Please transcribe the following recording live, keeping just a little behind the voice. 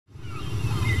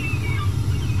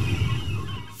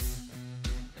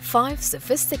5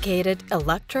 sophisticated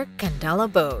electric Candela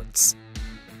boats.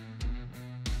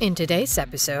 In today's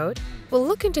episode, we'll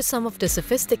look into some of the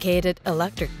sophisticated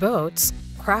electric boats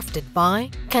crafted by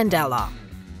Candela.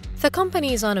 The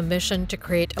company is on a mission to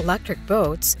create electric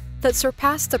boats that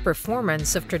surpass the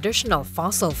performance of traditional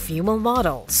fossil fuel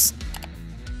models.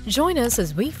 Join us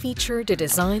as we feature the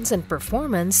designs and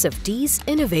performance of these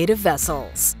innovative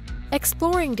vessels,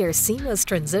 exploring their seamless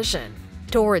transition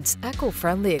towards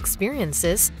eco-friendly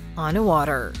experiences on the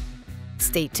water.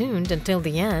 Stay tuned until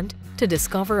the end to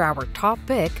discover our top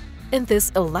pick in this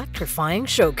electrifying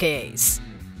showcase.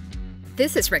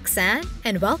 This is Roxanne,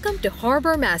 and welcome to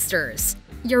Harbour Masters,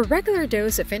 your regular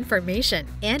dose of information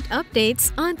and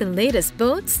updates on the latest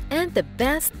boats and the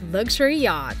best luxury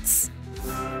yachts.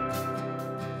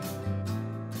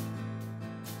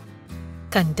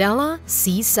 Candela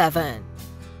C7.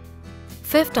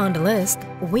 Fifth on the list,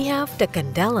 we have the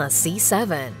Candela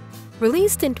C7,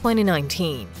 released in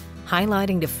 2019,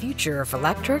 highlighting the future of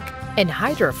electric and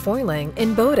hydrofoiling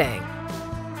in boating.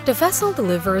 The vessel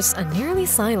delivers a nearly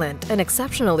silent and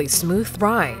exceptionally smooth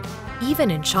ride,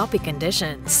 even in choppy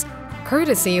conditions,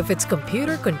 courtesy of its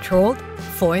computer-controlled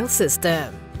foil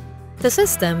system. The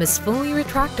system is fully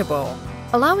retractable,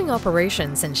 allowing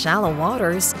operations in shallow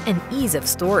waters and ease of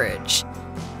storage.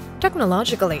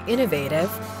 Technologically innovative,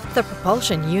 the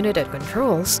propulsion unit and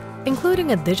controls,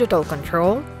 including a digital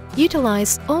control,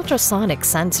 utilize ultrasonic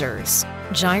sensors,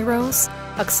 gyros,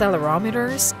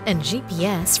 accelerometers, and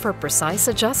GPS for precise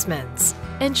adjustments,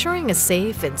 ensuring a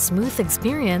safe and smooth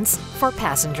experience for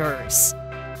passengers.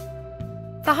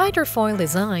 The hydrofoil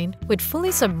design, with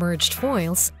fully submerged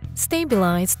foils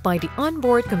stabilized by the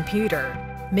onboard computer,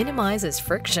 minimizes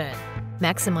friction,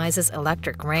 maximizes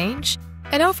electric range,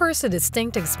 and offers a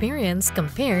distinct experience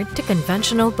compared to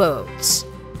conventional boats.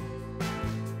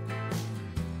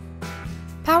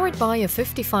 Powered by a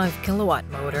 55 kilowatt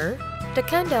motor, the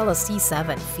Candela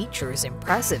C7 features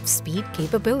impressive speed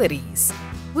capabilities,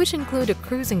 which include a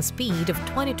cruising speed of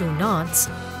 22 knots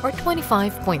or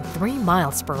 25.3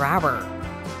 miles per hour,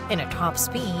 and a top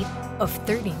speed of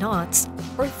 30 knots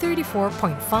or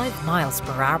 34.5 miles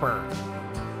per hour.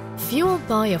 Fueled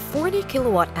by a 40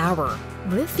 kilowatt-hour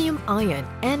lithium-ion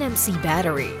NMC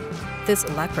battery, this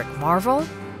electric marvel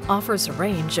offers a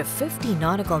range of 50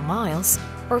 nautical miles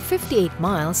or 58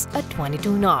 miles at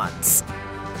 22 knots.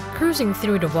 Cruising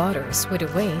through the waters with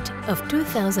a weight of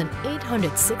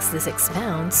 2,866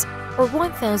 pounds or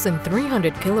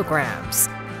 1,300 kilograms,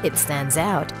 it stands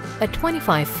out at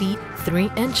 25 feet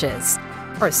 3 inches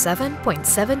or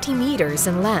 7.70 meters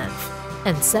in length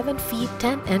and 7 feet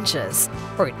 10 inches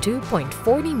or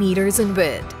 2.40 meters in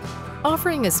width,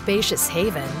 offering a spacious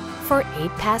haven for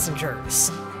 8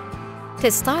 passengers.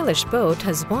 This stylish boat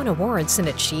has won awards and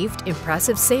achieved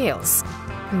impressive sales,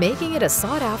 making it a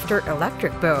sought-after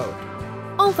electric boat,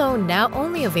 although now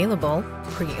only available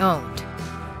pre-owned.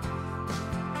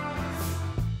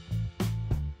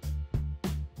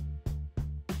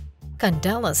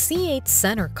 Candela C8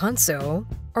 Center Console,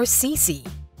 or CC.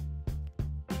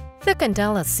 The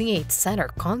Candela C8 Center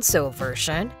Console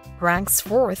version ranks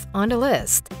 4th on the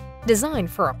list, designed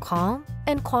for a calm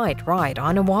and quiet ride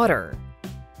on the water.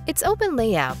 Its open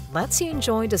layout lets you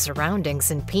enjoy the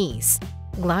surroundings in peace,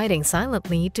 gliding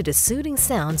silently to the soothing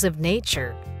sounds of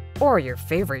nature or your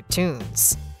favorite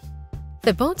tunes.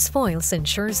 The boat's foils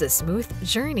ensures a smooth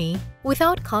journey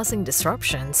without causing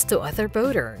disruptions to other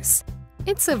boaters.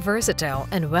 It's a versatile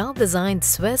and well-designed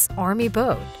Swiss Army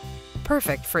boat,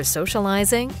 perfect for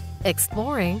socializing,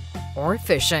 exploring, or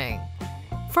fishing.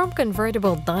 From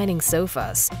convertible dining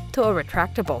sofas to a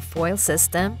retractable foil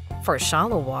system for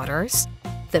shallow waters,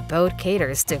 the boat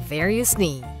caters to various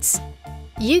needs.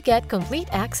 You get complete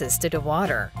access to the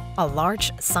water, a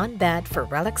large sunbed for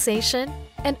relaxation,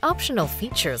 and optional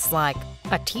features like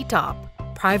a T-top,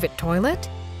 private toilet,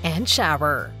 and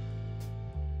shower.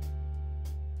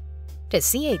 The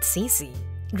C8cc,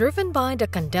 driven by the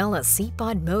Candela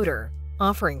C-Pod motor,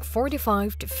 offering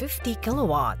 45 to 50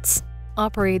 kilowatts,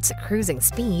 operates a cruising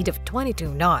speed of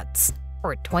 22 knots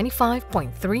or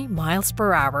 25.3 miles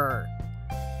per hour,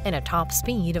 and a top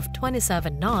speed of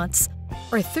 27 knots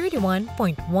or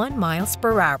 31.1 miles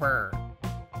per hour.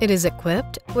 It is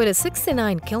equipped with a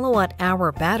 69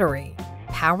 kilowatt-hour battery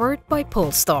powered by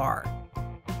Polestar.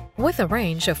 With a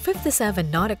range of 57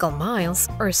 nautical miles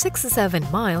or 67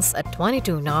 miles at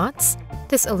 22 knots,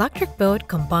 this electric boat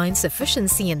combines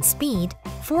efficiency and speed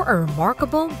for a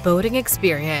remarkable boating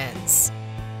experience.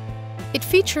 It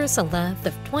features a length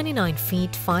of 29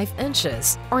 feet 5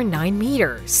 inches or 9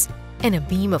 meters and a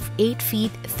beam of 8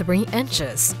 feet 3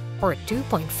 inches or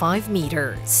 2.5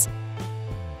 meters.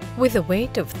 With a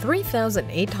weight of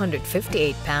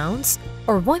 3,858 pounds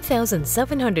or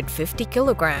 1,750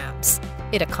 kilograms,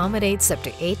 it accommodates up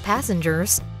to 8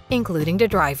 passengers, including the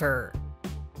driver.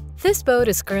 This boat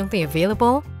is currently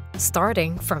available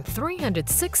starting from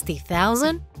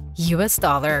 $360,000 US.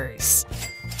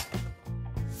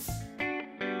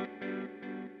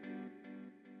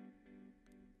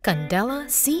 Candela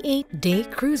C-8 Day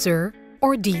Cruiser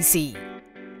or DC.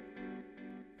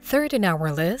 Third in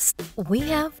our list, we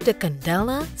have the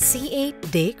Candela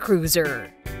C-8 Day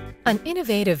Cruiser, an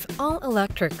innovative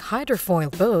all-electric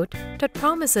hydrofoil boat that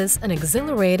promises an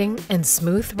exhilarating and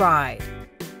smooth ride.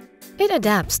 It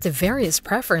adapts to various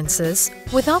preferences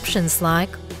with options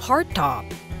like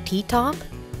hardtop, T-top,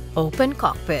 open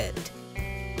cockpit.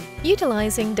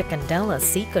 Utilizing the Candela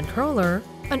C controller,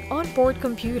 an onboard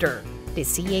computer, the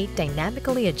C-8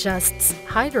 dynamically adjusts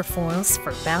hydrofoils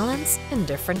for balance in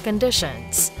different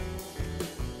conditions.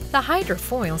 The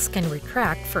hydrofoils can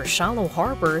retract for shallow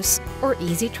harbors or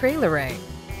easy trailering,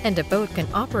 and the boat can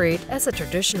operate as a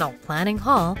traditional planning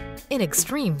hull in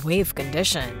extreme wave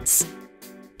conditions.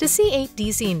 The C-8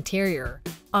 DC interior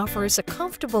offers a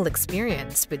comfortable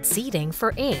experience with seating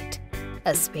for 8,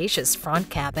 a spacious front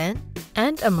cabin,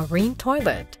 and a marine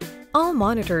toilet, all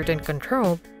monitored and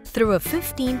controlled through a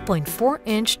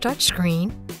 15.4-inch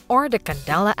touchscreen or the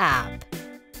Candela app.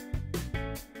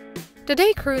 The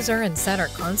Day Cruiser and center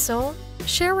console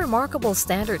share remarkable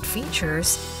standard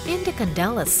features in the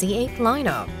Candela C8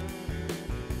 lineup.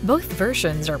 Both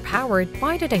versions are powered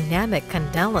by the dynamic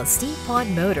Candela C-Pod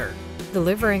motor,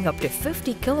 delivering up to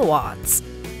 50 kilowatts,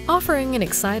 offering an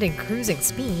exciting cruising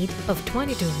speed of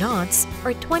 22 knots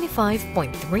or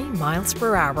 25.3 miles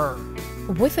per hour.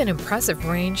 With an impressive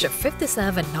range of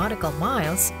 57 nautical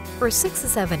miles or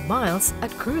 67 miles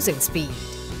at cruising speed,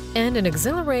 and an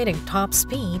exhilarating top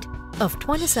speed of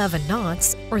 27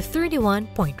 knots or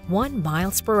 31.1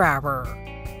 miles per hour.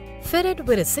 Fitted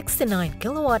with a 69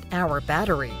 kilowatt-hour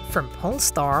battery from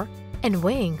Polestar and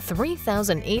weighing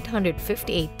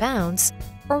 3,858 pounds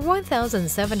or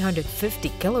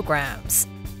 1,750 kilograms,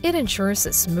 it ensures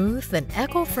a smooth and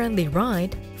eco-friendly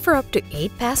ride for up to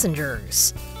 8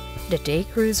 passengers. The Day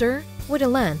Cruiser, with a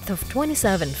length of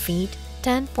 27 feet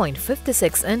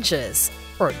 10.56 inches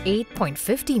or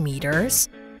 8.50 meters,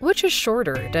 which is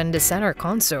shorter than the center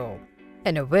console,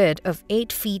 and a width of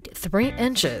 8 feet 3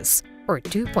 inches or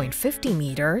 2.50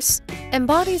 meters,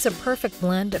 embodies a perfect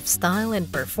blend of style and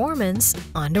performance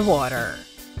on the water.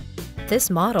 This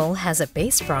model has a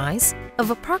base price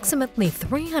of approximately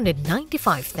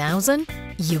 $395,000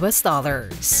 US.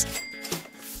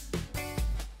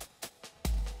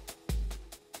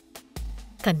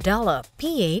 Candela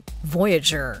P-8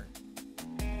 Voyager.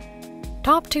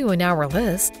 Top 2 on our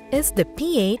list is the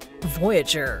P-8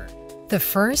 Voyager, the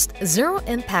first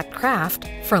zero-impact craft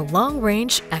for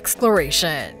long-range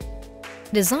exploration.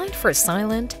 Designed for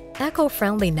silent,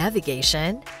 eco-friendly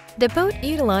navigation, the boat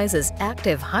utilizes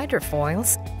active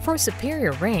hydrofoils for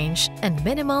superior range and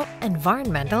minimal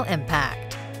environmental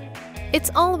impact.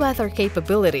 Its all-weather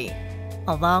capability,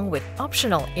 along with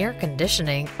optional air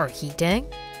conditioning or heating,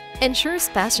 ensures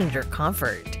passenger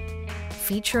comfort.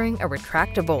 Featuring a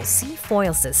retractable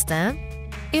C-foil system,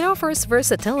 it offers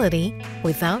versatility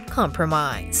without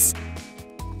compromise.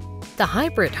 The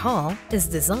hybrid hull is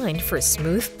designed for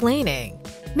smooth planing,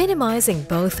 minimizing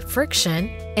both friction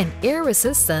and air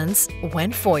resistance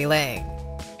when foiling.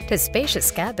 The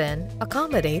spacious cabin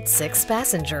accommodates 6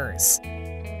 passengers.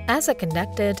 As a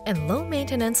connected and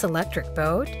low-maintenance electric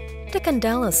boat, the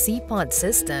Candela C-Pod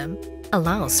system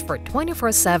allows for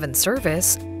 24/7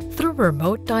 service through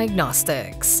remote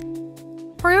diagnostics.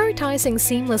 Prioritizing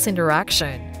seamless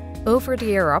interaction,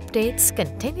 over-the-air updates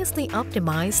continuously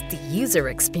optimize the user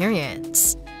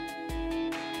experience.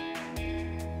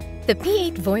 The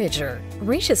P-8 Voyager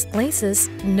reaches places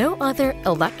no other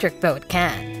electric boat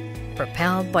can,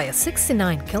 propelled by a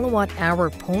 69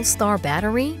 kilowatt-hour Polestar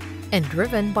battery and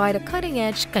driven by the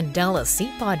cutting-edge Candela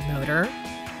C-Pod motor,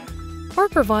 or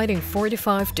providing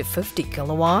 45 to 50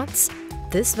 kilowatts,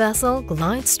 this vessel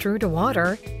glides through the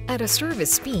water at a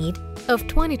service speed of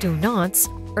 22 knots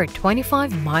or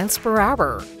 25 miles per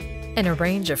hour and a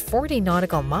range of 40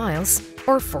 nautical miles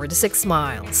or 46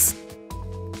 miles.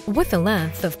 With a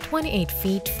length of 28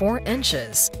 feet 4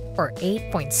 inches or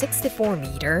 8.64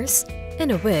 meters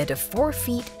and a width of 4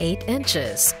 feet 8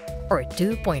 inches or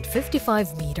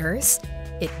 2.55 meters,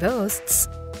 it boasts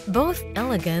both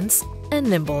elegance and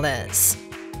nimbleness.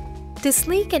 The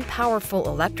sleek and powerful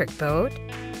electric boat,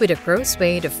 with a gross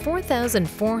weight of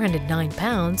 4,409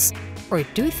 pounds or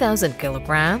 2,000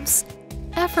 kilograms,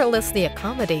 effortlessly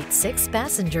accommodates 6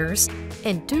 passengers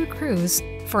and 2 crews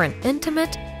for an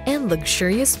intimate and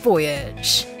luxurious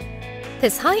voyage.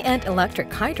 This high-end electric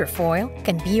hydrofoil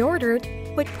can be ordered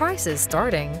with prices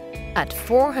starting at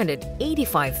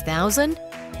 $485,000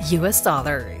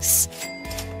 US.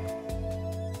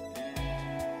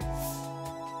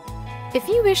 If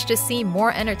you wish to see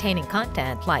more entertaining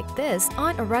content like this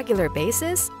on a regular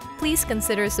basis, please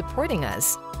consider supporting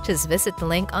us. Just visit the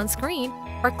link on screen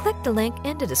or click the link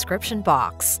in the description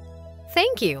box.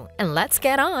 Thank you, and let's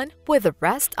get on with the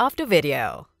rest of the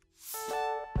video.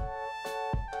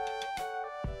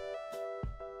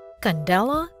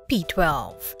 Candela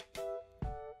P-12.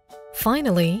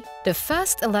 Finally, the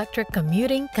fast electric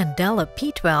commuting Candela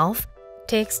P-12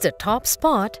 takes the top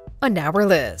spot on our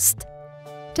list.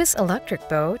 This electric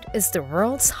boat is the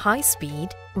world's high-speed,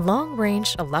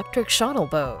 long-range electric shuttle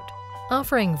boat,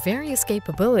 offering various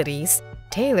capabilities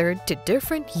tailored to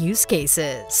different use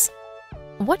cases.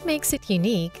 What makes it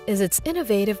unique is its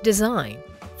innovative design.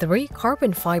 3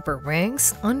 carbon fiber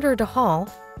rings under the hull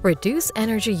reduce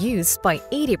energy use by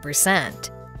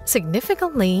 80%,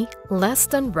 significantly less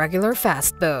than regular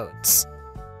fast boats.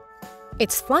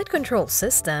 Its flight control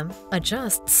system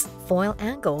adjusts foil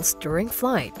angles during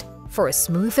flight for a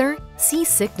smoother,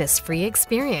 seasickness-free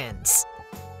experience.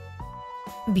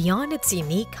 Beyond its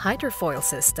unique hydrofoil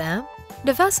system,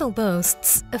 the vessel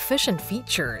boasts efficient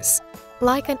features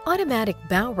like an automatic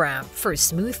bow ramp for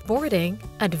smooth boarding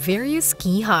at various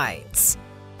key heights.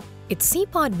 Its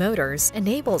C-pod motors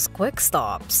enables quick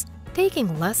stops,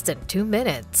 taking less than 2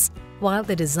 minutes, while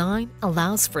the design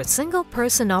allows for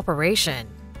single-person operation,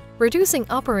 reducing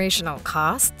operational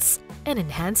costs and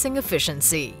enhancing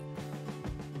efficiency.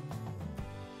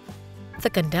 The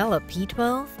Candela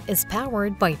P-12 is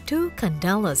powered by 2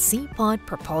 Candela C-pod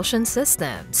propulsion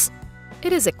systems.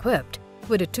 It is equipped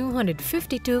with a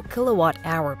 252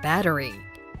 kilowatt-hour battery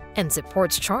and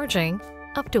supports charging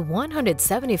up to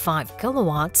 175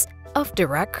 kilowatts of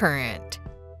direct current.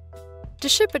 The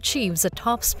ship achieves a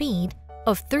top speed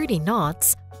of 30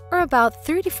 knots or about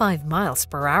 35 miles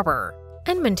per hour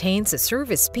and maintains a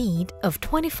service speed of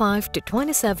 25 to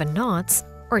 27 knots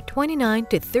or 29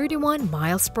 to 31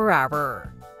 miles per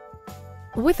hour.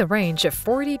 With a range of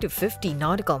 40 to 50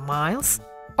 nautical miles,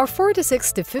 or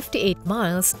 46 to 58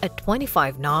 miles at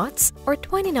 25 knots or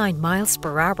 29 miles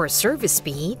per hour service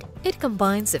speed, it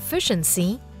combines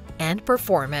efficiency and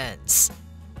performance.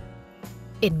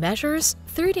 It measures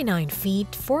 39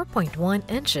 feet 4.1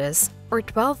 inches or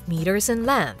 12 meters in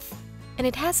length, and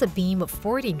it has a beam of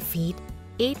 14 feet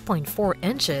 8.4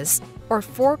 inches or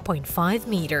 4.5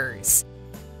 meters.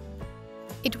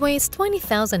 It weighs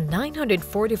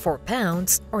 20,944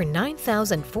 pounds or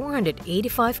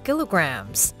 9,485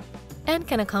 kilograms and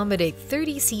can accommodate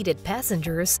 30 seated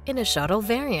passengers in a shuttle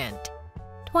variant,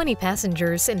 20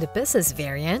 passengers in the business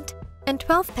variant, and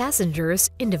 12 passengers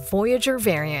in the Voyager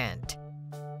variant.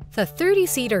 The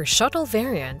 30-seater shuttle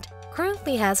variant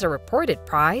currently has a reported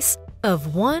price of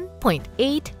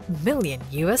 $1.8 million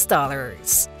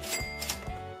US.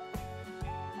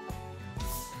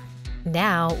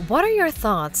 Now, what are your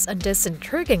thoughts on this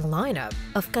intriguing lineup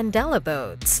of Candela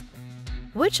boats?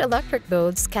 Which electric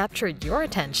boats captured your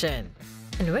attention?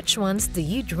 And which ones do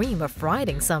you dream of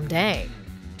riding someday?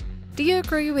 Do you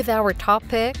agree with our top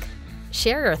pick?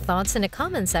 Share your thoughts in the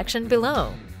comment section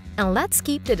below, and let's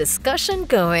keep the discussion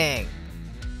going!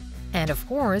 And of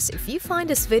course, if you find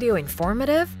this video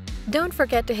informative, don't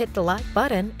forget to hit the like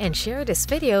button and share this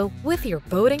video with your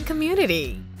boating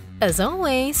community. As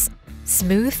always,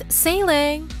 smooth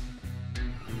sailing!